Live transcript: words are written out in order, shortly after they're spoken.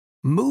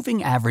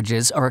Moving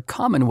averages are a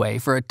common way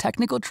for a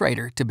technical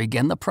trader to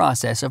begin the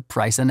process of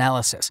price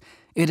analysis.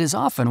 It is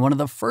often one of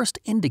the first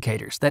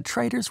indicators that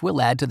traders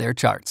will add to their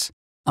charts.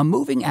 A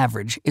moving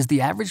average is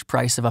the average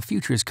price of a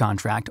futures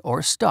contract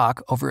or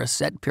stock over a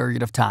set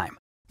period of time.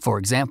 For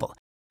example,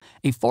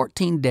 a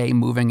 14-day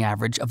moving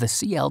average of the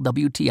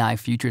CLWTI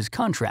futures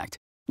contract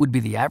would be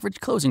the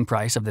average closing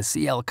price of the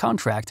CL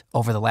contract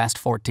over the last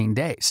 14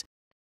 days.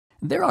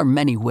 There are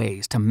many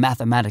ways to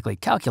mathematically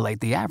calculate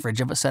the average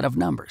of a set of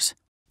numbers.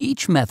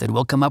 Each method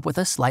will come up with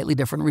a slightly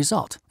different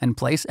result and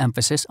place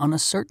emphasis on a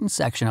certain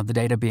section of the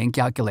data being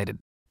calculated.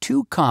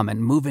 Two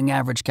common moving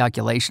average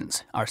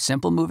calculations are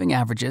simple moving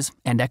averages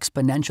and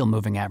exponential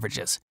moving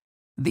averages.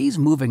 These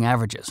moving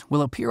averages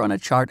will appear on a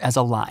chart as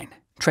a line.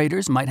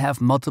 Traders might have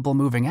multiple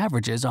moving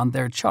averages on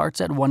their charts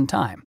at one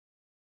time.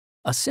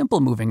 A simple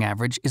moving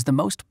average is the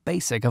most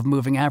basic of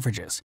moving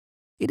averages.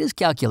 It is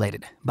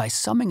calculated by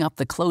summing up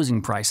the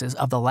closing prices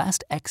of the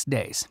last X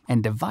days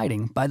and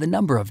dividing by the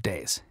number of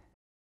days.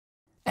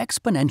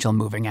 Exponential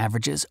moving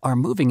averages are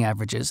moving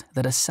averages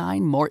that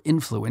assign more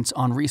influence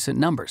on recent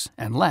numbers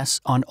and less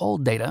on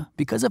old data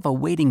because of a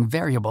weighting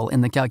variable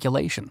in the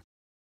calculation.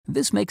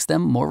 This makes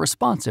them more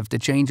responsive to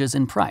changes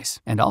in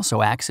price and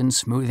also acts in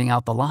smoothing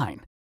out the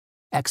line.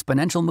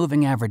 Exponential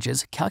moving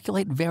averages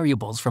calculate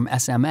variables from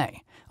SMA,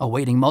 a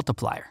weighting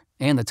multiplier,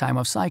 and the time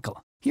of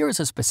cycle. Here is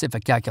a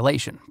specific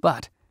calculation,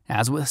 but,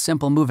 as with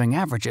simple moving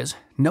averages,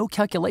 no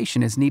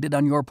calculation is needed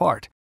on your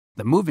part.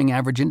 The moving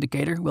average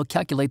indicator will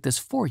calculate this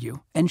for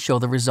you and show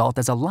the result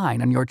as a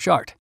line on your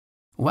chart.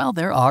 While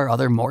there are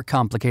other more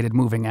complicated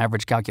moving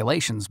average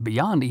calculations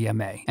beyond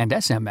EMA and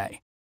SMA,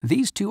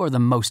 these two are the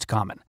most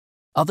common.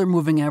 Other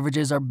moving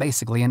averages are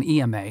basically an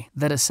EMA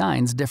that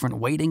assigns different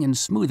weighting and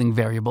smoothing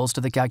variables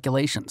to the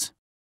calculations.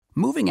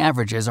 Moving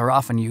averages are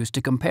often used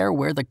to compare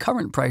where the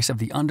current price of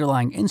the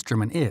underlying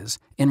instrument is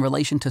in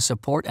relation to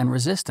support and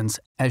resistance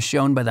as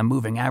shown by the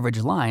moving average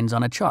lines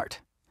on a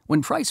chart.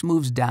 When price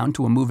moves down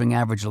to a moving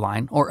average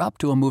line or up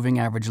to a moving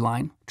average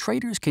line,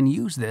 traders can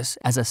use this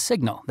as a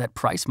signal that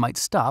price might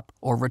stop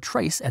or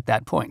retrace at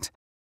that point.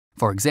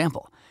 For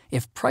example,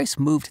 if price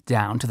moved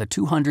down to the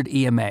 200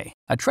 EMA,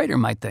 a trader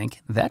might think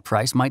that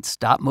price might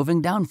stop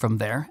moving down from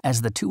there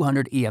as the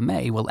 200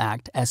 EMA will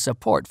act as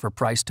support for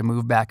price to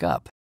move back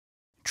up.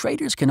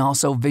 Traders can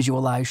also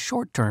visualize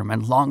short-term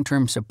and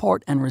long-term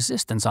support and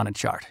resistance on a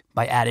chart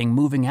by adding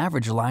moving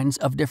average lines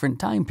of different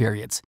time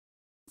periods.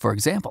 For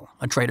example,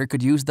 a trader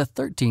could use the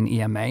 13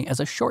 EMA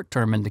as a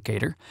short-term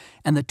indicator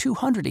and the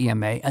 200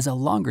 EMA as a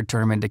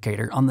longer-term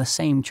indicator on the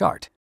same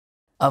chart.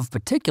 Of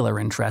particular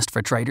interest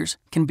for traders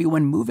can be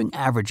when moving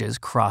averages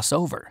cross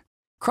over.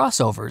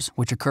 Crossovers,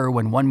 which occur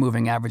when one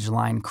moving average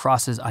line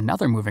crosses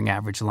another moving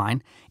average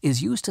line,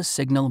 is used to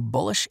signal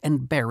bullish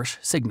and bearish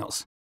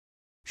signals.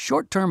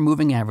 Short-term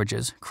moving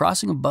averages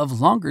crossing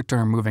above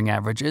longer-term moving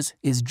averages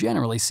is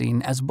generally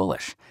seen as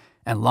bullish,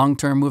 and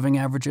long-term moving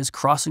averages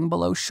crossing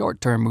below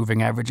short-term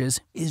moving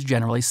averages is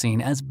generally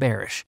seen as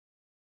bearish.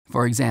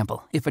 For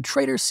example, if a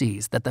trader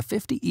sees that the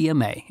 50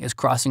 EMA is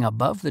crossing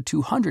above the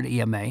 200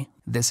 EMA,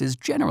 this is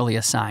generally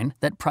a sign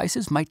that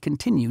prices might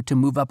continue to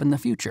move up in the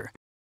future.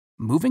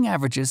 Moving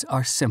averages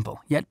are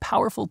simple yet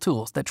powerful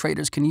tools that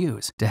traders can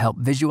use to help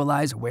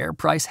visualize where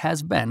price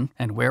has been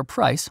and where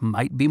price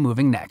might be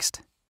moving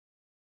next.